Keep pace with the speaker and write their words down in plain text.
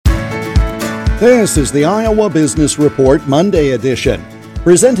This is the Iowa Business Report Monday edition,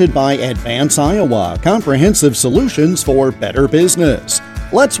 presented by Advance Iowa, comprehensive solutions for better business.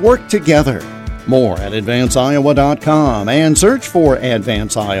 Let's work together. More at advanceiowa.com and search for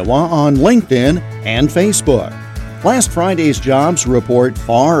Advance Iowa on LinkedIn and Facebook. Last Friday's jobs report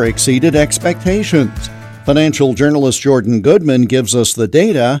far exceeded expectations. Financial journalist Jordan Goodman gives us the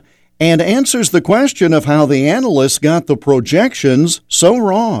data and answers the question of how the analysts got the projections so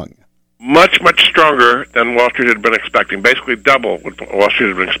wrong. Much stronger than Wall Street had been expecting, basically double what Wall Street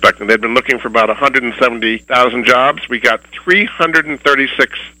had been expecting. They'd been looking for about 170,000 jobs. We got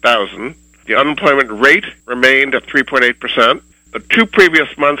 336,000. The unemployment rate remained at 3.8%. The two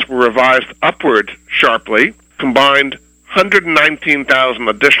previous months were revised upward sharply, combined 119,000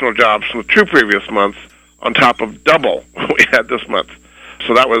 additional jobs from the two previous months on top of double what we had this month.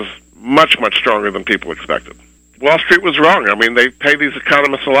 So that was much stronger than people expected. Wall Street was wrong. I mean, they pay these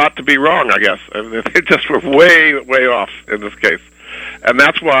economists a lot to be wrong, I guess. I mean, they just were way off in this case. And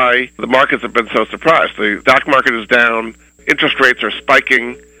that's why the markets have been so surprised. The stock market is down. Interest rates are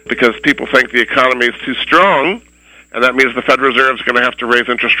spiking because people think the economy is too strong, and that means the Federal Reserve is going to have to raise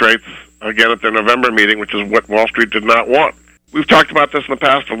interest rates again at their November meeting, which is what Wall Street did not want. We've talked about this in the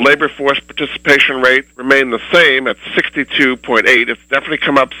past. The labor force participation rate remained the same at 62.8. It's definitely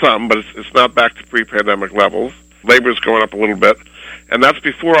come up some, but it's not back to pre-pandemic levels. Labor's going up a little bit, and that's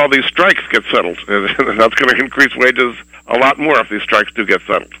before all these strikes get settled. That's going to increase wages a lot more if these strikes do get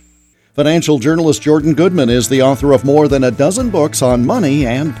settled. Financial journalist Jordan Goodman is the author of more than a dozen books on money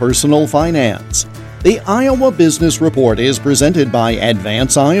and personal finance. The Iowa Business Report is presented by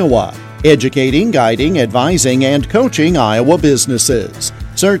Advance Iowa, educating, guiding, advising, and coaching Iowa businesses.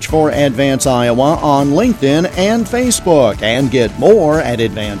 Search for Advance Iowa on LinkedIn and Facebook, and get more at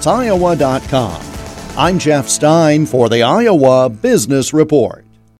advanceiowa.com. I'm Jeff Stein for the Iowa Business Report.